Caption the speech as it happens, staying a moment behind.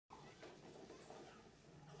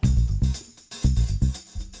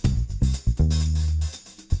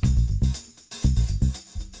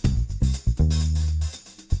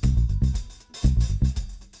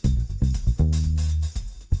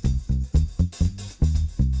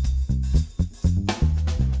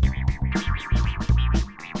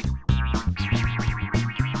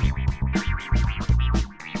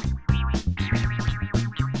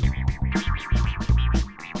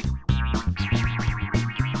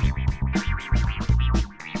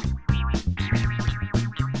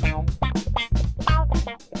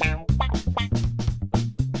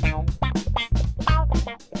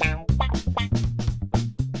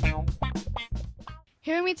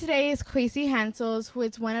me today is Kasey Hansels, who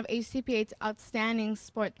is one of HTPA's outstanding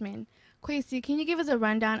sportsmen. Kasey, can you give us a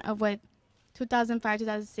rundown of what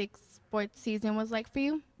 2005-2006 sports season was like for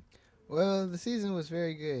you? Well, the season was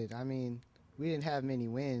very good. I mean, we didn't have many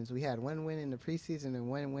wins. We had one win in the preseason and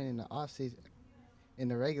one win in the off-season, in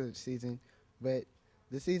the regular season. But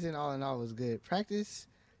the season, all in all, was good. Practice,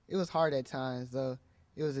 it was hard at times, though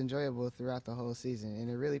it was enjoyable throughout the whole season, and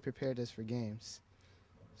it really prepared us for games.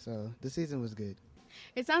 So the season was good.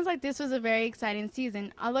 It sounds like this was a very exciting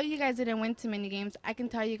season. Although you guys didn't win too many games, I can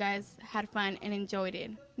tell you guys had fun and enjoyed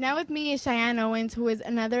it. Now with me is Cheyenne Owens, who is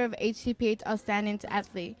another of HTPA's outstanding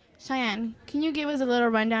athletes. Cheyenne, can you give us a little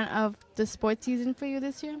rundown of the sports season for you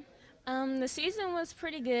this year? The season was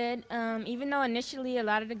pretty good. Even though initially a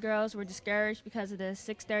lot of the girls were discouraged because of the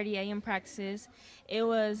 6:30 a.m. practices, it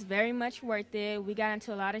was very much worth it. We got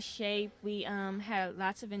into a lot of shape. We had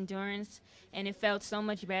lots of endurance, and it felt so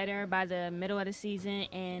much better by the middle of the season.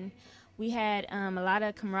 And we had a lot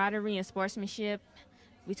of camaraderie and sportsmanship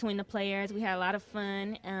between the players. We had a lot of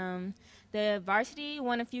fun. The varsity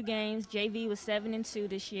won a few games. JV was 7-2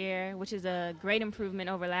 this year, which is a great improvement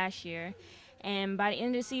over last year. And by the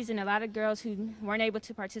end of the season, a lot of girls who weren't able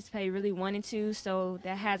to participate really wanted to, so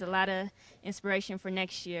that has a lot of inspiration for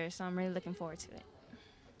next year. So I'm really looking forward to it.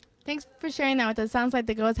 Thanks for sharing that with us. Sounds like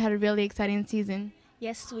the girls had a really exciting season.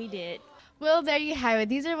 Yes, we did. Well, there you have it.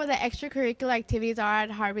 These are what the extracurricular activities are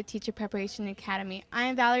at Harbor Teacher Preparation Academy. I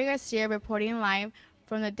am Valerie Garcia reporting live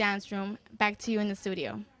from the dance room. Back to you in the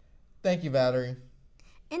studio. Thank you, Valerie.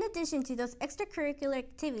 In addition to those extracurricular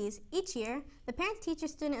activities, each year, the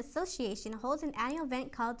Parents-Teachers-Student Association holds an annual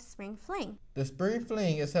event called the Spring Fling. The Spring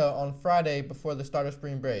Fling is held on Friday before the start of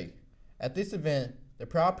spring break. At this event, the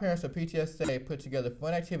proud parents of PTSA put together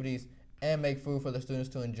fun activities and make food for the students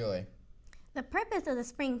to enjoy. The purpose of the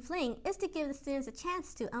Spring Fling is to give the students a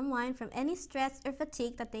chance to unwind from any stress or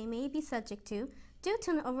fatigue that they may be subject to due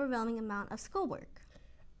to an overwhelming amount of schoolwork.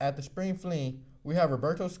 At the Spring Fling, we have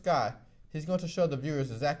Roberto Scott. He's going to show the viewers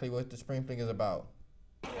exactly what the Spring Fling is about.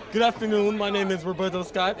 Good afternoon, my name is Roberto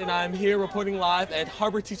Scott, and I'm here reporting live at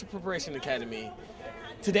Harbor Teacher Preparation Academy.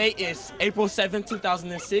 Today is April 7th,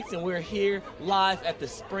 2006, and we're here live at the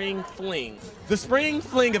Spring Fling. The Spring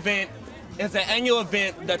Fling event is an annual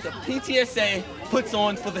event that the PTSA puts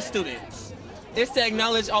on for the students. It's to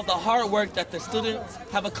acknowledge all the hard work that the students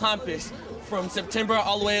have accomplished from September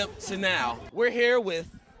all the way up to now. We're here with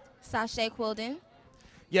Sashay Quilden.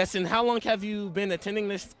 Yes, and how long have you been attending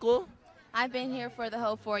this school? I've been here for the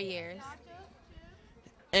whole 4 years.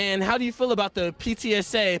 And how do you feel about the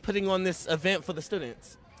PTSA putting on this event for the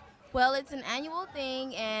students? Well, it's an annual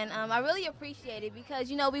thing, and I really appreciate it because,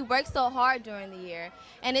 you know, we work so hard during the year.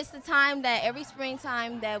 And it's the time that every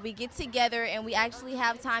springtime that we get together and we actually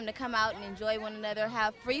have time to come out and enjoy one another,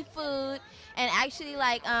 have free food, and actually,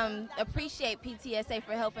 like, appreciate PTSA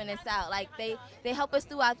for helping us out. Like, they help us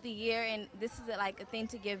throughout the year, and this is, like, a thing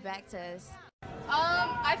to give back to us.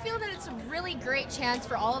 I feel that it's a really great chance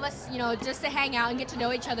for all of us, you know, just to hang out and get to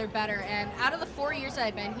know each other better. And out of the 4 years that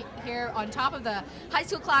I've been here, on top of the high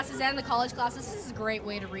school classes and the college classes, this is a great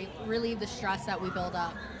way to relieve the stress that we build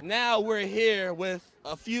up. Now we're here with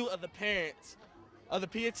a few of the parents of the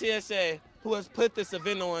PTSA who has put this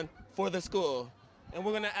event on for the school. And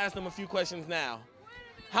we're going to ask them a few questions now.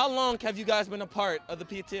 How long have you guys been a part of the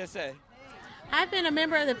PTSA? I've been a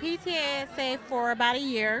member of the PTSA for about a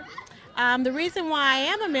year. The reason why I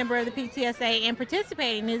am a member of the PTSA and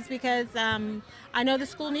participating is because I know the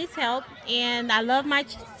school needs help, and I love my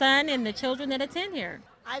son and the children that attend here.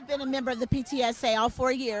 I've been a member of the PTSA all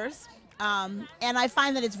 4 years, and I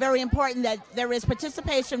find that it's very important that there is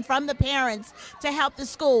participation from the parents to help the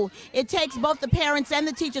school. It takes both the parents and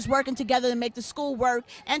the teachers working together to make the school work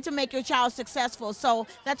and to make your child successful. So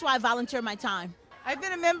that's why I volunteer my time. I've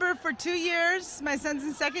been a member for 2 years. My son's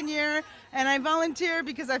in second year, and I volunteer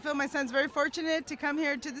because I feel my son's very fortunate to come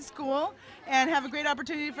here to the school and have a great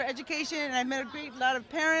opportunity for education. And I've met a lot of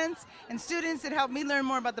parents and students that help me learn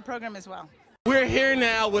more about the program as well. We're here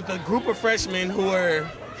now with a group of freshmen who are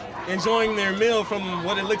enjoying their meal from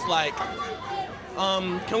what it looks like.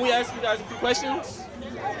 Can we ask you guys a few questions?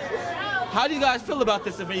 How do you guys feel about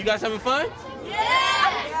this event? You guys having fun? Yeah!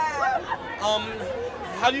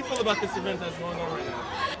 How do you feel about this event that's going on right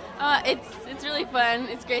now? It's really fun.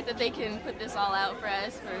 It's great that they can put this all out for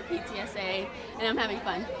us for PTSA, and I'm having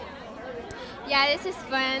fun. Yeah, this is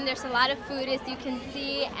fun. There's a lot of food, as you can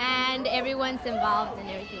see, and everyone's involved in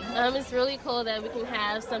everything. It's really cool that we can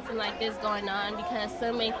have something like this going on because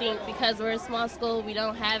some may think because we're a small school we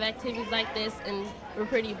don't have activities like this and we're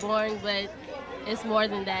pretty boring, but it's more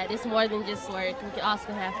than that. It's more than just work. We can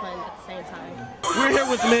also have fun at the same time. We're here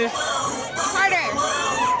with Miss Carter.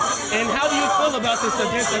 And how do you feel about this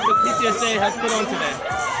event that the PTSA has put on today?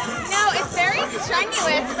 No, it's very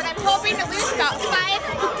strenuous, but I'm hoping to lose about 5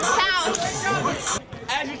 pounds.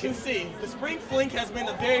 As you can see, the Spring Fling has been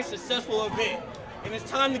a very successful event. And it's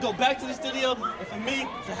time to go back to the studio and for me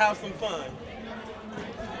to have some fun.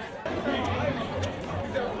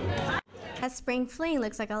 That Spring Fling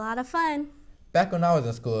looks like a lot of fun. Back when I was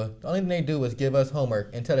in school, the only thing they do was give us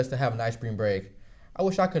homework and tell us to have a nice spring break. I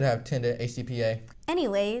wish I could have attended HTPA.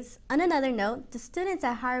 Anyways, on another note, the students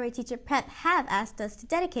at Harvard Teacher Prep have asked us to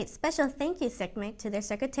dedicate special thank you segment to their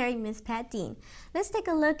secretary, Ms. Pat Dean. Let's take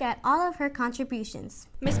a look at all of her contributions.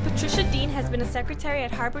 Ms. Patricia Dean has been a secretary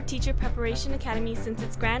at Harvard Teacher Preparation Academy since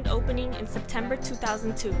its grand opening in September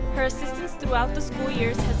 2002. Her assistance throughout the school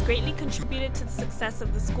years has greatly contributed to the success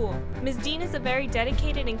of the school. Ms. Dean is a very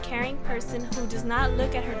dedicated and caring person who does not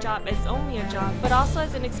look at her job as only a job, but also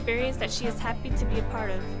as an experience that she is happy to be a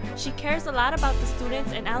part of. She cares a lot about the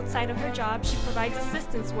students, and outside of her job, she provides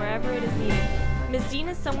assistance wherever it is needed. Ms. Dean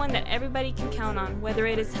is someone that everybody can count on, whether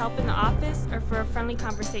it is help in the office or for a friendly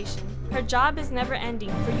conversation. Her job is never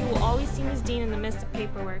ending, for you will always see Ms. Dean in the midst of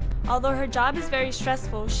paperwork. Although her job is very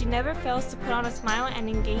stressful, she never fails to put on a smile and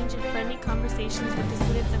engage in friendly conversations with the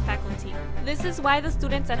students and faculty. This is why the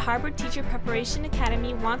students at Harvard Teacher Preparation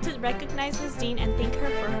Academy want to recognize Ms. Dean and thank her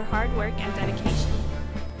for her hard work and dedication.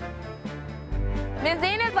 Ms.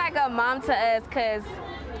 Dean is like a mom to us because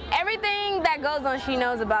everything that goes on she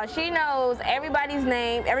knows about. She knows everybody's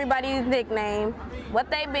name, everybody's nickname,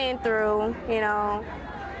 what they've been through, you know.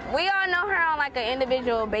 We all know her on like an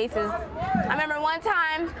individual basis. I remember one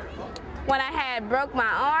time when I had broke my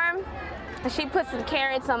arm, she put some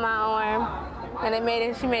carrots on my arm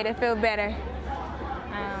and she made it feel better.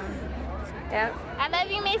 Yep. I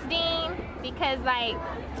love you, Miss Dean, because like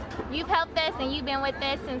you've helped us and you've been with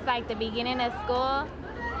us since like the beginning of school.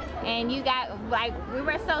 And you got like we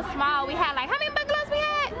were so small. We had like how many bungalows we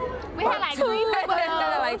had? We had like 3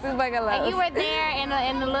 bungalows. Like 2 bungalows. And you were there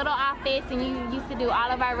in the little office, and you used to do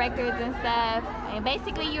all of our records and stuff. And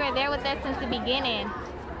basically, you were there with us since the beginning.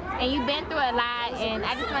 And you've been through a lot. And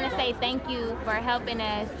I just want to say thank you for helping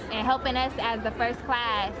us and helping us as the first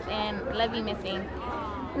class. And love you, Miss Dean.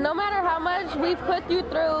 No matter how much we've put you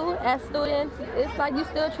through as students, it's like you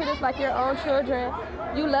still treat us like your own children.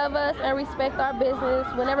 You love us and respect our business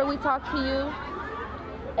whenever we talk to you.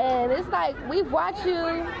 And it's like we've watched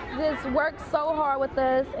you just work so hard with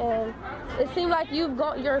us, and it seems like you're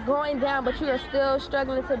going down, but you are still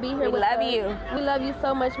struggling to be here with us. We love you. We love you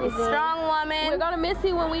so much, Ms. Dean. Strong woman. We're going to miss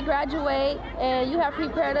you when we graduate, and you have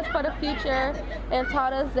prepared us for the future and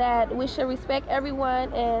taught us that we should respect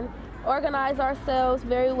everyone and organize ourselves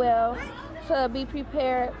very well to be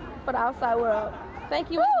prepared for the outside world. Thank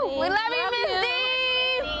you, Ms. Dean. We love you, Ms.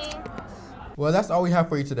 Dean. Well, that's all we have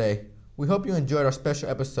for you today. We hope you enjoyed our special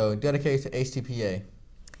episode dedicated to HTPA.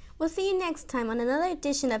 We'll see you next time on another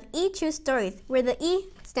edition of E True Stories, where the E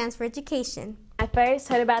stands for education. I first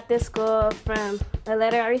heard about this school from a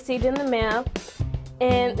letter I received in the mail,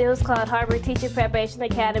 and it was called Harvard Teacher Preparation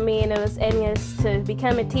Academy, and it was aiming us to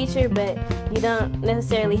become a teacher, but you don't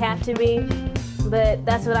necessarily have to be. But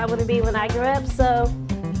that's what I want to be when I grow up, so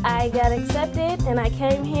I got accepted, and I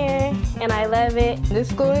came here, and I love it. This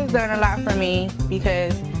school has done a lot for me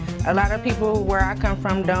because a lot of people where I come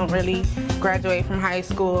from don't really graduate from high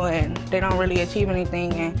school and they don't really achieve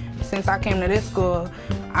anything. And since I came to this school,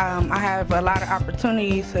 I have a lot of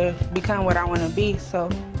opportunities to become what I want to be. So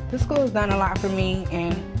this school has done a lot for me,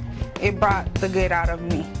 and it brought the good out of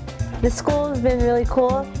me. The school has been really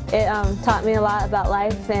cool. It taught me a lot about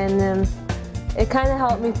life, and it kind of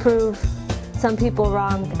helped me prove some people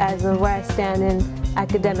wrong as of where I stand in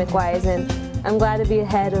academic-wise, and I'm glad to be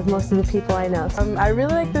ahead of most of the people I know. I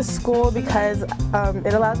really like this school because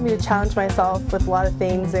it allows me to challenge myself with a lot of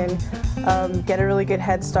things and get a really good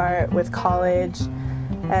head start with college.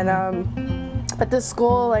 And at this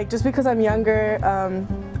school, like just because I'm younger,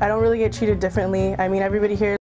 I don't really get treated differently. I mean, everybody here